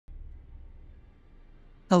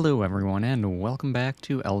Hello everyone and welcome back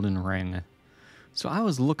to Elden Ring. So I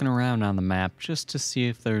was looking around on the map just to see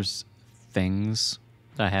if there's things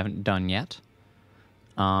that I haven't done yet.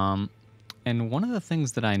 And one of the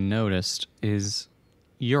things that I noticed is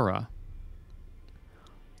Yura.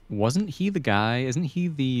 Wasn't he the guy, isn't he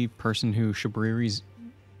the person who Shabriri's,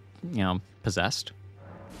 possessed?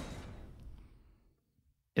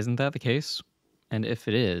 Isn't that the case? And if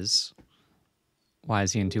it is, why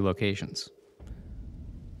is he in two locations?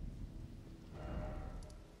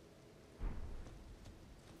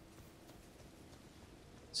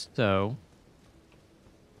 So,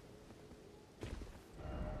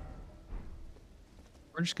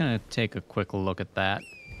 we're just going to take a quick look at that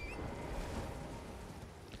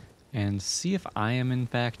and see if I am in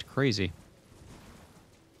fact crazy.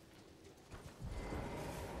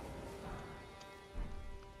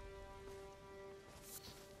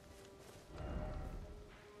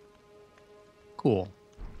 Cool.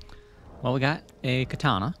 Well, we got a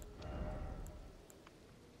katana.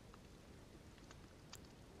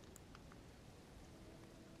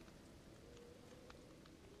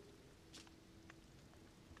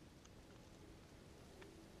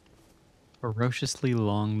 Ferociously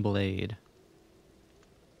long blade.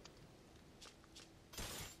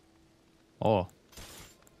 Oh.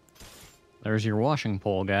 There's your washing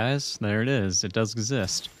pole, guys. There it is. It does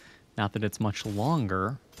exist. Not that it's much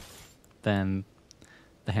longer than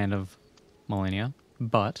the Hand of Millennia,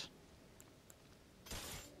 but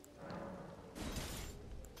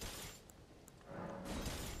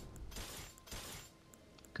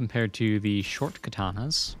compared to the short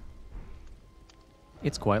katanas,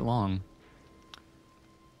 it's quite long.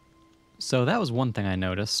 So that was one thing I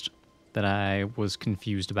noticed that I was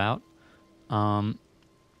confused about. I've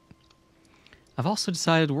also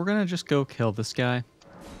decided we're gonna just go kill this guy.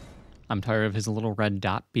 I'm tired of his little red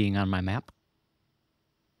dot being on my map.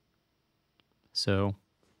 So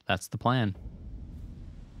that's the plan.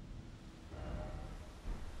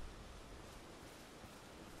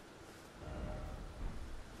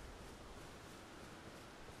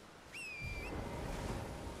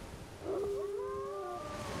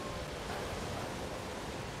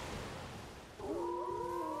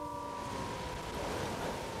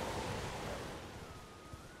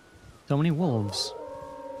 So many wolves.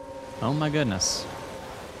 Oh my goodness.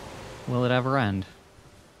 Will it ever end?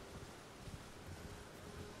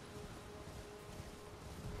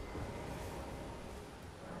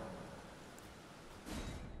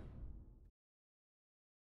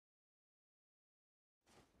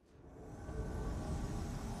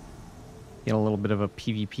 Get a little bit of a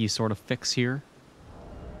PvP sort of fix here.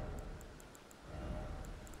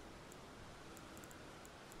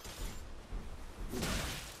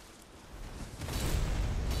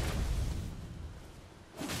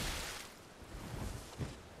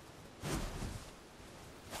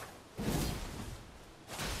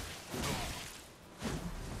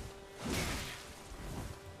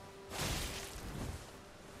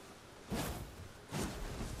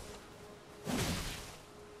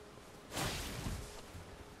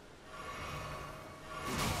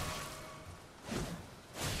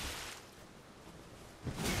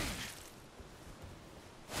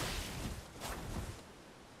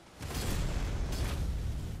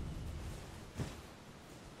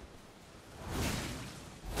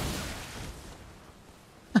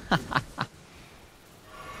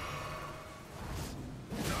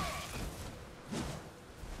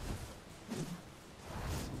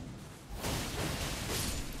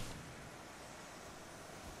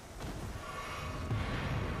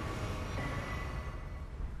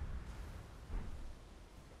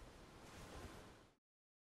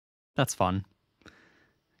 That's fun.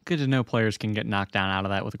 Good to know players can get knocked down out of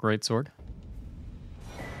that with a greatsword.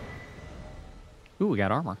 Ooh, we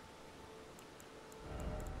got armor.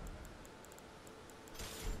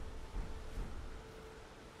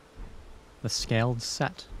 The scaled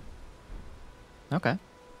set. Okay.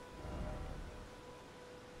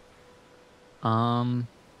 I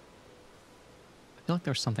feel like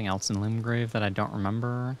there's something else in Limgrave that I don't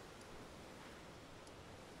remember.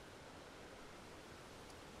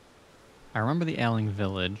 I remember the Ailing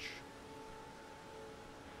Village.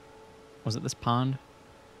 Was it this pond?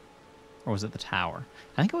 Or was it the tower?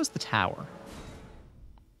 I think it was the tower.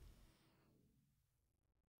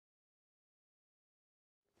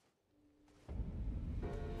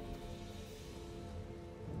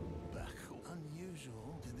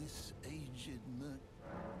 Unusual to this aged merc.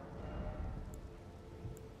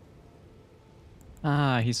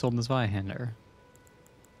 Ah, he sold his Zweihander.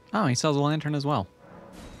 Oh, he sells a lantern as well.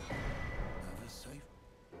 Never safe.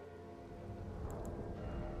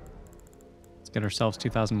 Get ourselves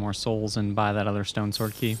 2,000 more souls and buy that other stone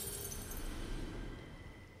sword key.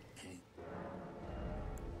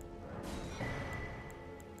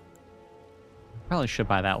 Probably should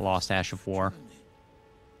buy that Lost Ash of War.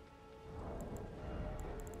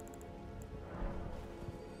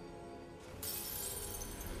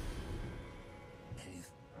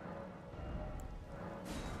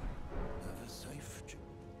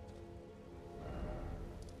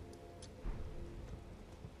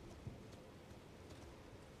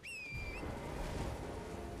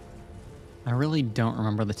 I really don't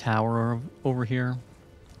remember the tower over here.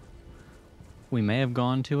 We may have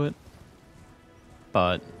gone to it,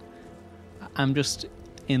 but I'm just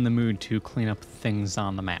in the mood to clean up things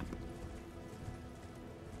on the map.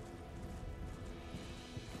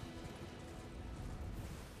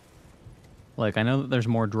 Like, I know that there's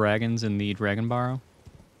more dragons in the Dragon Barrow.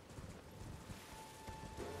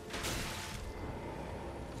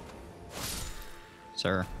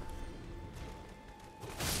 Sir.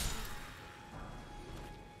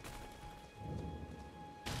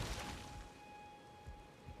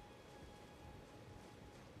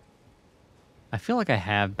 I feel like I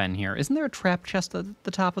have been here. Isn't there a trap chest at the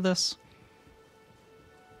top of this?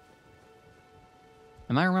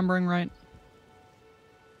 Am I remembering right?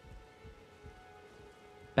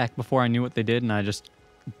 Back before I knew what they did and I just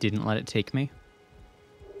didn't let it take me?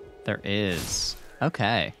 There is.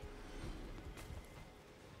 Okay.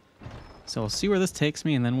 So we'll see where this takes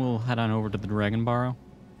me and then we'll head on over to the Dragon Barrow.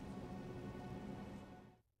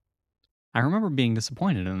 I remember being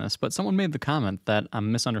disappointed in this, but someone made the comment that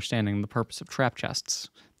I'm misunderstanding the purpose of trap chests.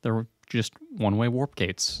 They're just one-way warp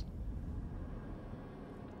gates.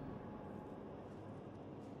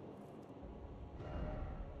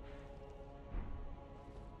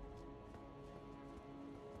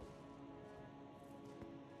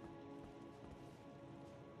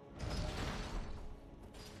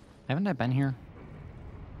 Haven't I been here?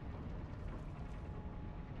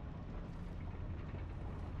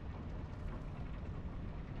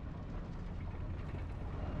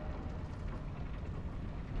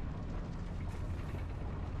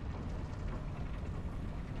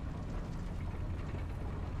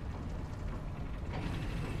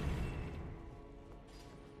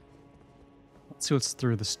 Let's see what's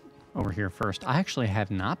through this over here first. I actually have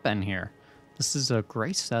not been here. This is a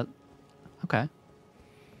grace set. Okay.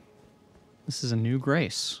 This is a new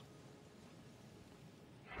grace.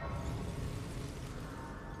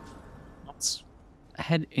 Let's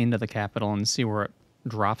head into the capital and see where it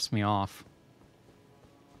drops me off.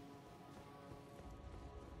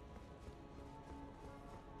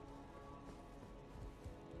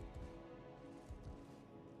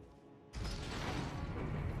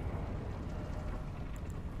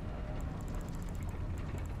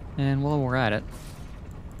 And while we're at it,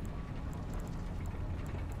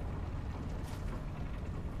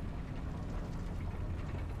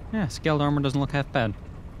 yeah, scaled armor doesn't look half bad.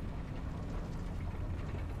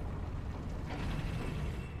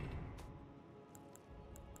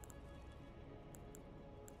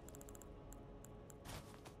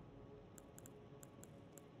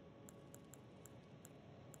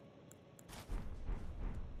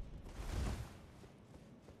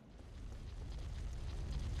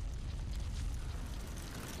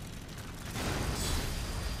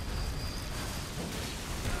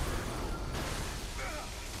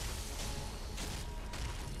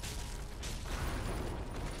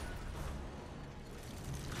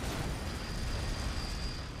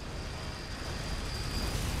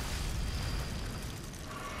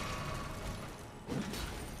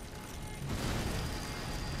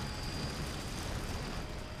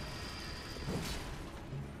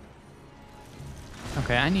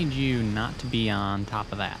 Okay, I need you not to be on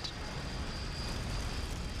top of that.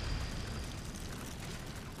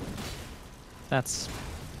 That's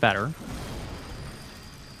better.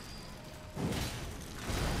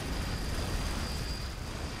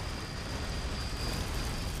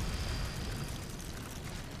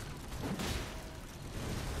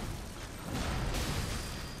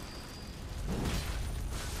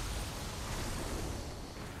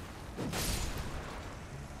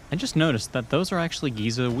 I just noticed that those are actually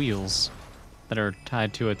Giza wheels that are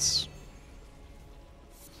tied to its...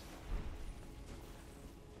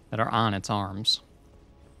 that are on its arms.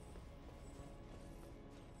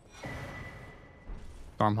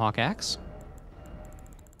 Stormhawk axe?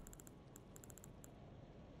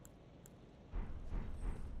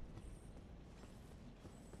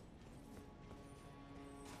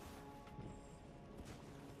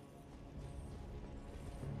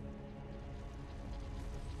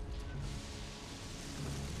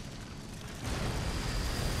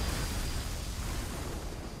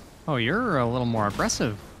 Oh, you're a little more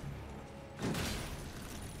aggressive.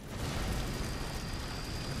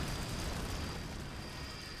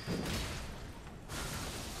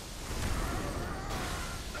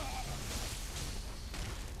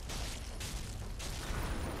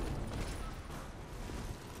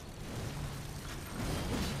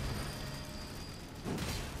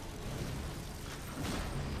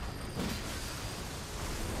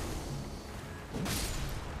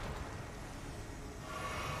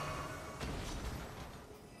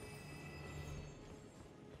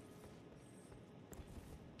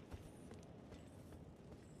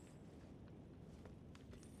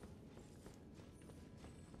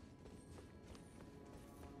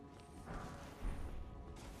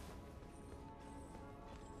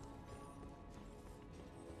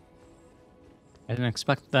 I didn't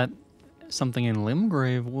expect that something in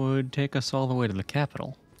Limgrave would take us all the way to the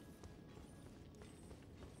capital.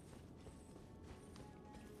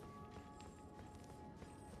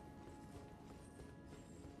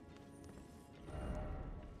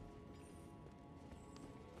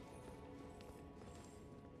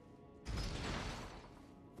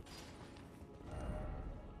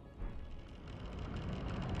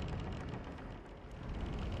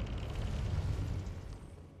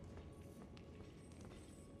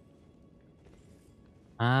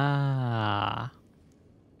 Ah,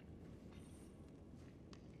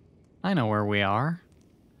 I know where we are.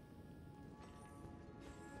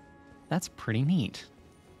 That's pretty neat.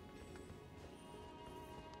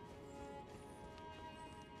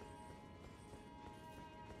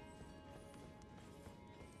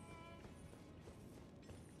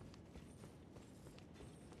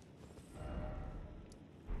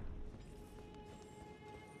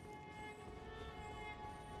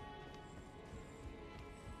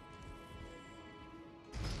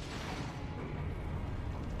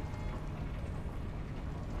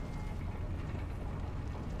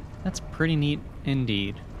 That's pretty neat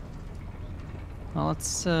indeed. Well,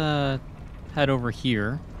 let's head over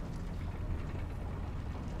here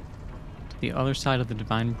to the other side of the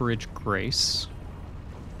Divine Bridge Grace.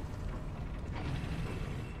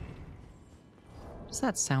 Does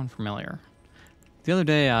that sound familiar? The other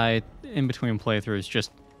day, I, in between playthroughs,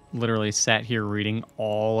 just literally sat here reading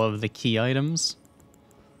all of the key items.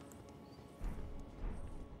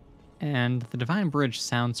 And the Divine Bridge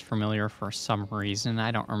sounds familiar for some reason. I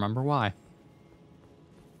don't remember why.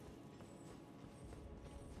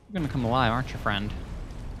 You're gonna come alive, aren't you, friend?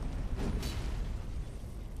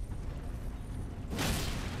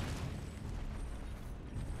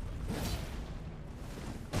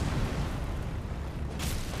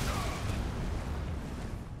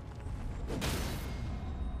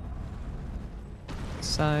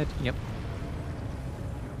 Side, yep.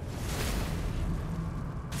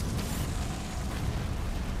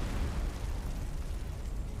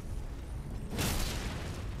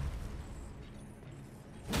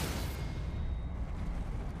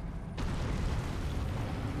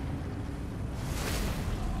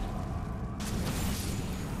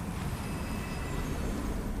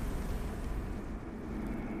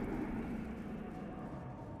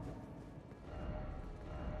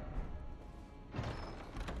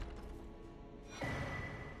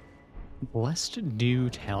 Blessed Dew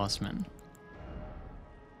Talisman.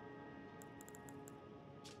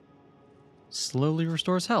 Slowly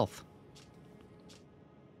restores health.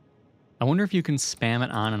 I wonder if you can spam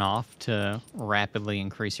it on and off to rapidly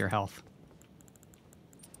increase your health.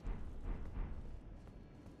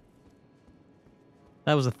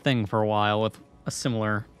 That was a thing for a while with a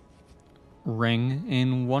similar ring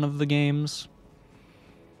in one of the games.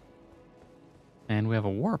 And we have a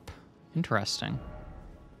warp. Interesting.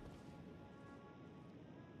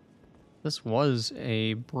 This was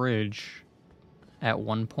a bridge at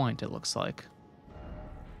one point, it looks like.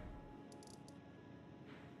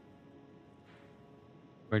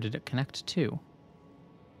 Where did it connect to?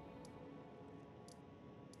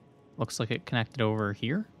 Looks like it connected over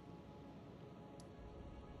here.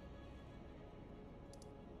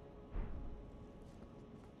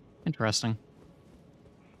 Interesting.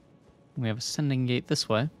 We have a sending gate this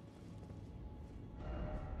way.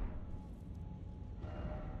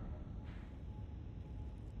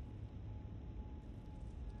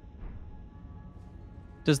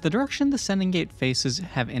 Does the direction the sending gate faces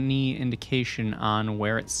have any indication on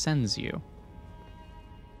where it sends you?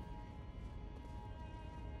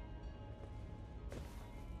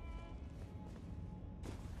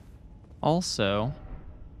 Also,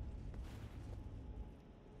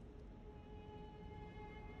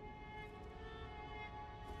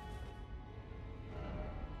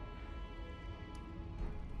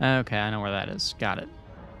 okay, I know where that is. Got it.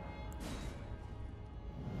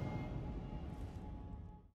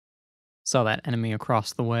 Saw that enemy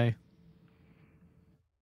across the way.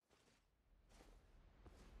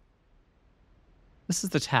 This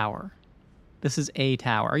is the tower. This is a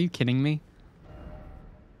tower. Are you kidding me?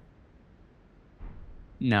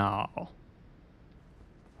 No.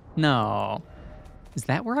 No. Is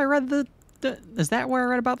that where I read is that where I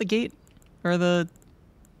read about the gate? Or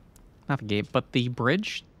not the gate, but the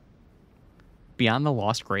bridge? Beyond the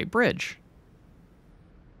Lost Great Bridge.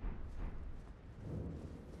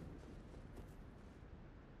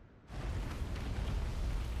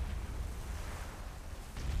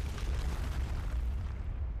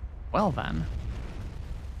 Well then.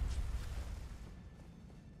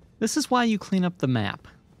 This is why you clean up the map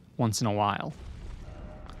once in a while.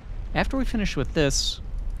 After we finish with this,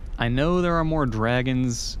 I know there are more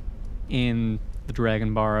dragons in the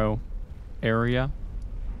Dragon Barrow area.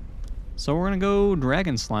 So we're gonna go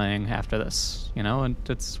dragon slaying after this, you know, and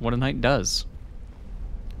it's what a knight does.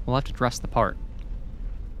 We'll have to dress the part.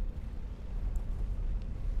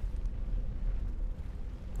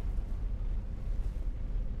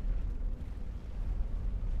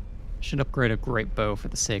 Should upgrade a great bow for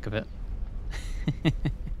the sake of it.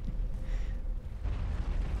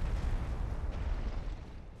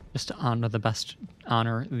 Just to honor the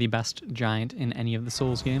best giant in any of the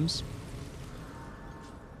Souls games.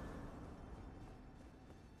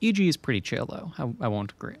 EG is pretty chill though. I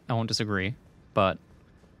won't agree. I won't disagree. But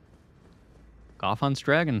Goth hunts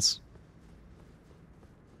dragons.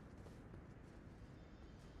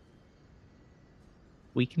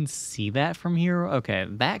 We can see that from here? Okay,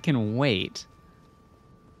 that can wait.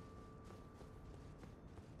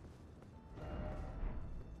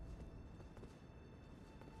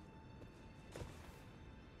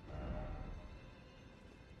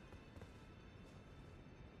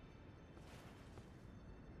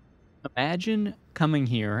 Imagine coming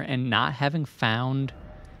here and not having found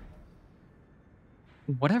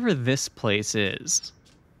whatever this place is.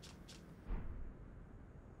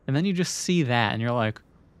 And then you just see that and you're like,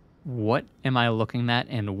 what am I looking at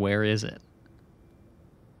and where is it?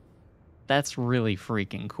 That's really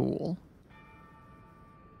freaking cool.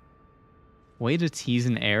 Way to tease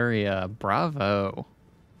an area. Bravo.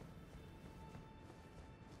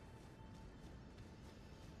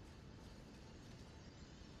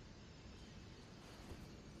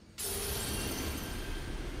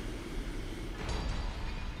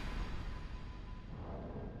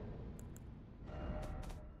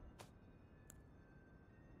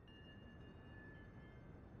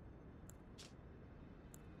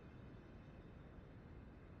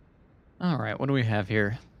 Alright, what do we have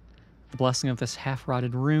here? The blessing of this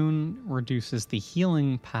half-rotted rune reduces the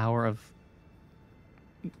healing power of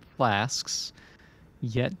flasks,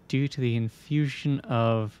 yet due to the infusion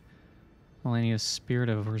of Millennia's Spirit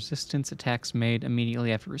of Resistance, attacks made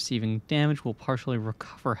immediately after receiving damage will partially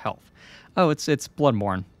recover health. Oh, it's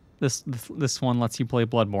Bloodborne. This one lets you play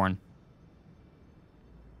Bloodborne.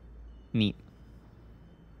 Neat.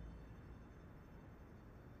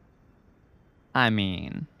 I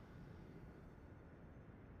mean,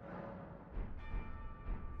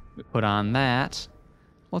 we put on that.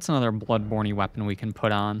 What's another Bloodborne-y weapon we can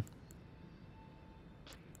put on?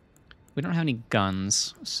 We don't have any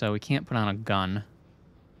guns, so we can't put on a gun.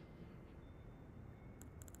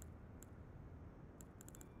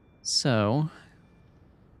 So,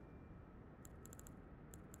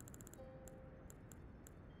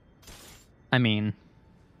 I mean,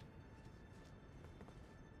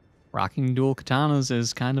 rocking dual katanas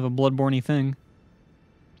is kind of a Bloodborne-y thing.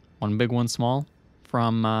 One big, one small.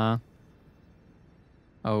 From,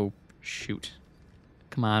 oh, shoot.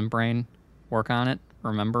 Come on, brain. Work on it.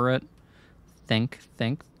 Remember it. Think.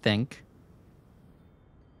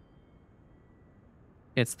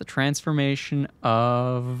 It's the transformation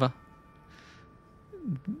of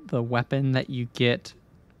the weapon that you get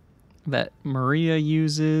that Maria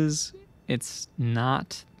uses. It's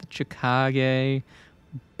not the Chikage,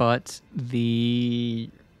 but the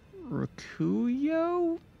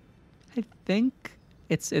Rikuyo, I think.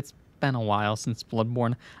 It's been a while since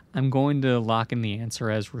Bloodborne. I'm going to lock in the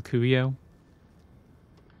answer as Rikuyo.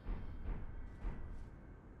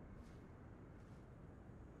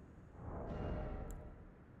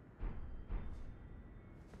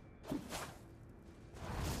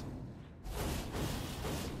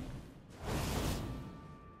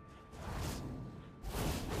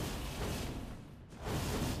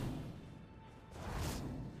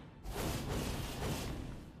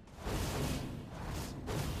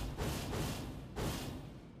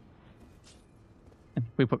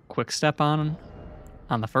 We put quick step on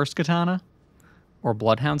the first katana, or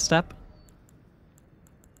bloodhound step.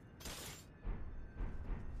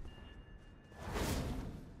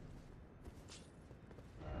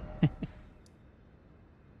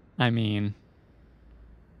 I mean...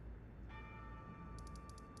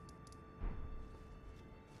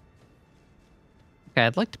 Okay,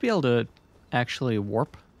 I'd like to be able to actually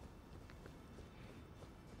warp.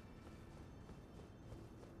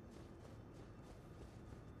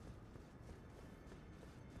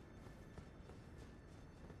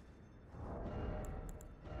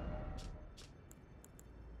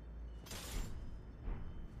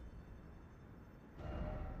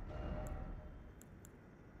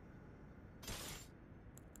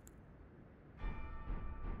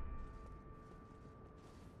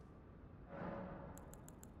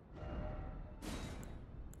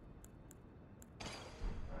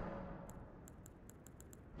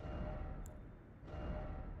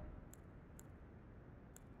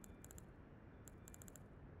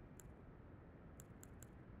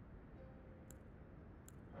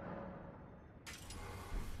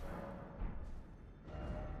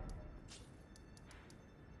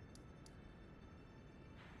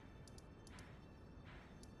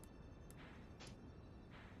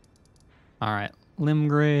 All right,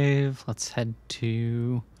 Limgrave. Let's head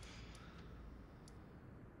to...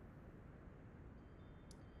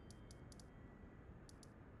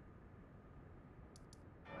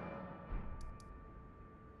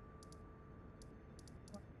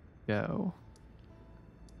 Go.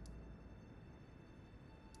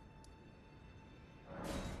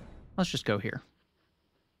 Let's just go here.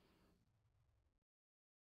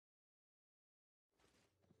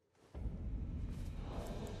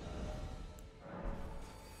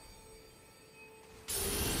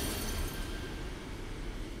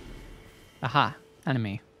 Aha,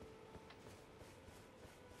 enemy.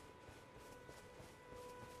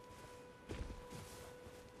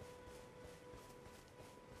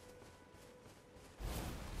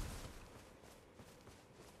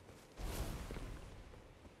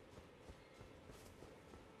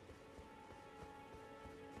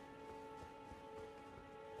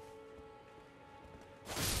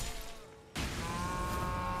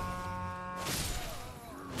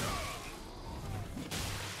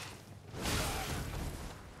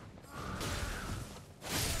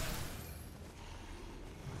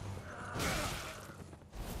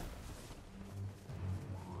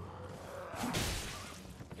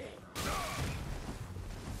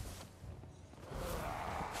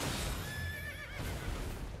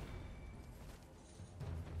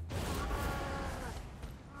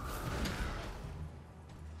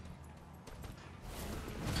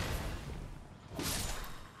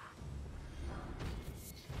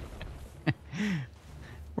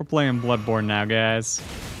 We're playing Bloodborne now, guys.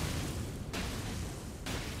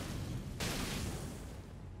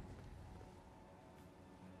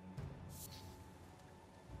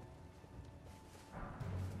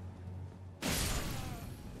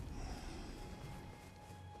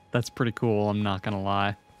 That's pretty cool, I'm not gonna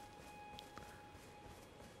lie.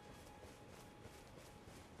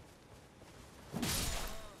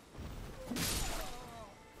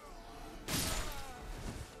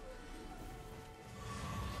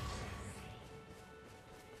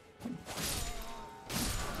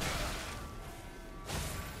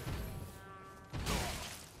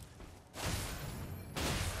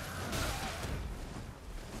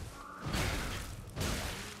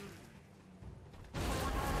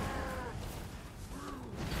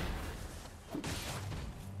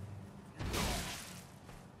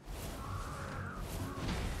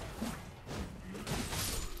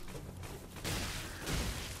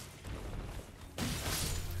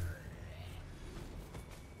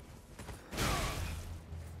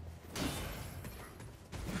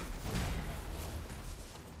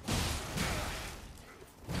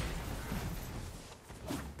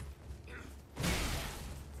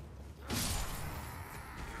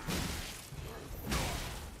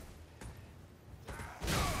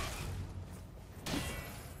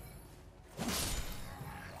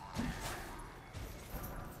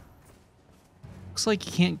 Looks like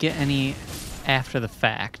you can't get any after the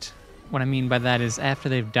fact. What I mean by that is after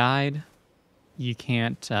they've died, you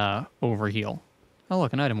can't overheal. Oh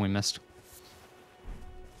look, an item we missed.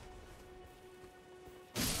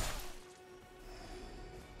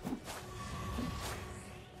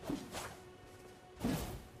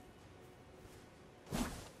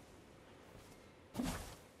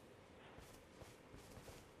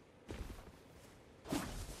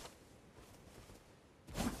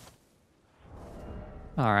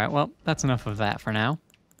 Alright, well, that's enough of that for now.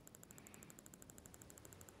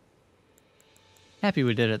 Happy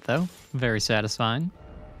we did it, though. Very satisfying.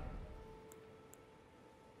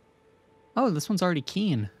 Oh, this one's already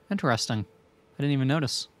keen. Interesting. I didn't even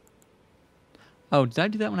notice. Oh, did I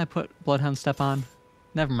do that when I put Bloodhound Step on?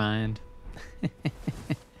 Never mind.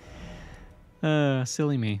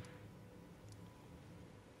 Silly me.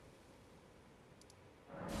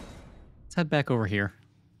 Let's head back over here.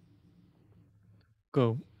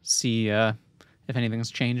 Go see if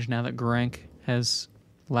anything's changed now that Grank has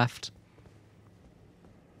left.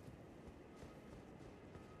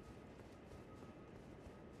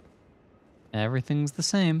 Everything's the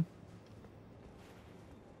same.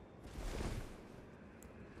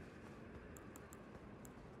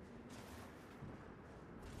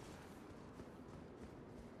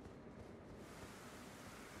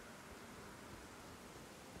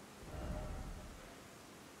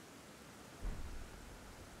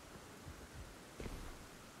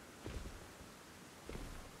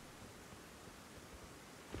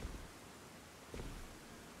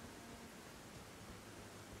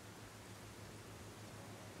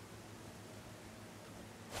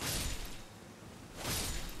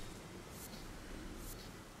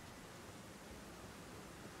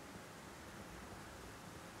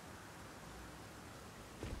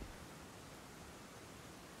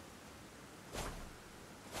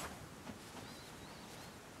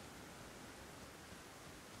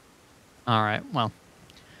 Alright, well,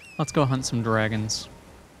 let's go hunt some dragons.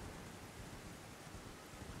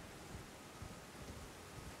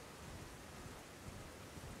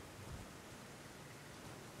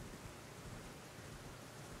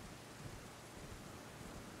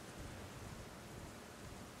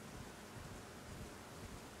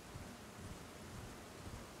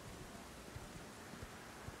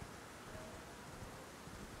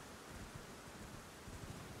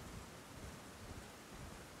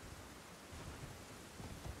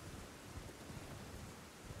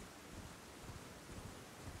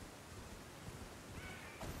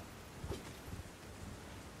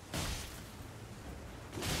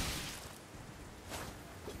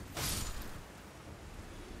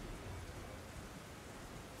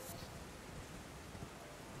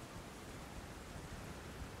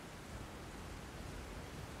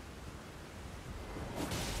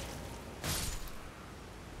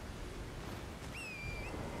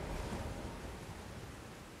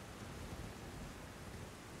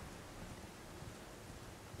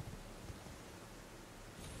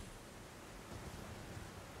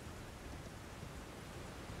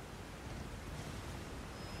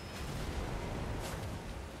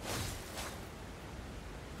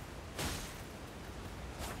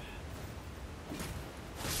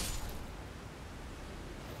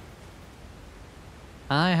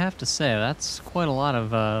 I have to say, that's quite a lot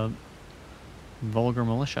of vulgar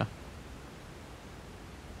militia.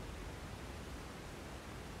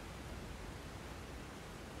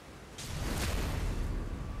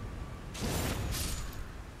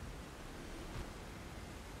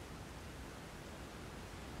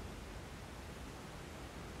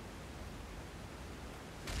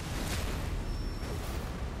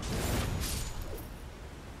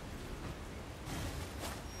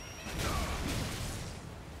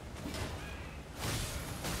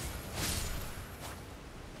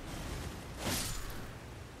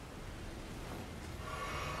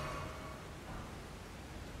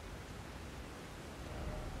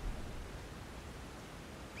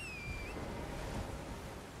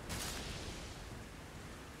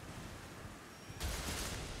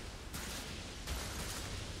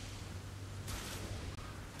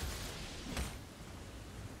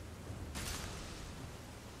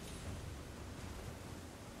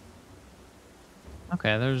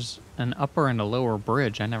 Okay, there's an upper and a lower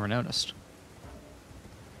bridge. I never noticed.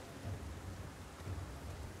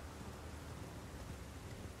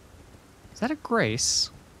 Is that a grace?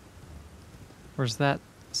 Or is that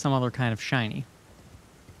some other kind of shiny?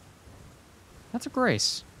 That's a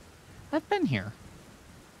grace. I've been here.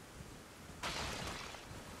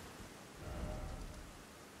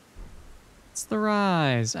 It's the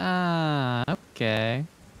rise. Ah, okay.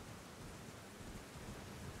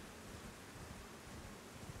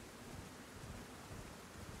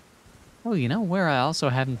 Oh, you know where I also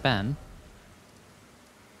haven't been?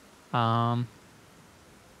 The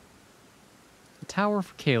Tower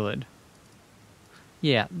for Kaled.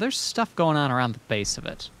 Yeah, there's stuff going on around the base of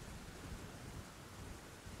it.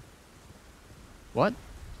 What?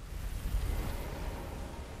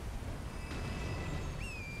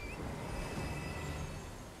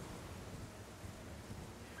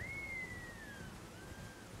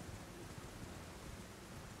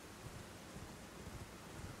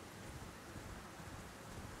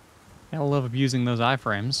 I love abusing those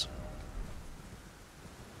iframes.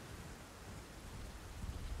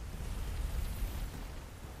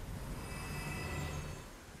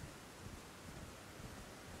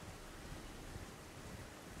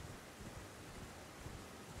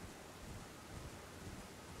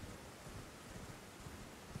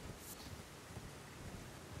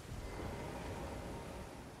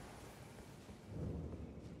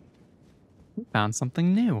 Found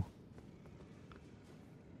something new.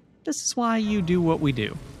 This is why you do what we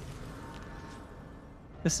do.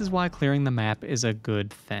 This is why clearing the map is a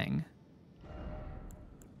good thing.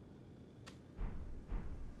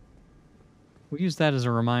 We'll use that as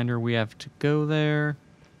a reminder we have to go there,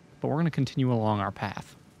 but we're going to continue along our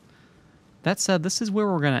path. That said, this is where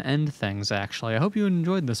we're going to end things, actually. I hope you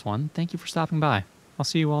enjoyed this one. Thank you for stopping by. I'll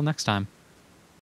see you all next time.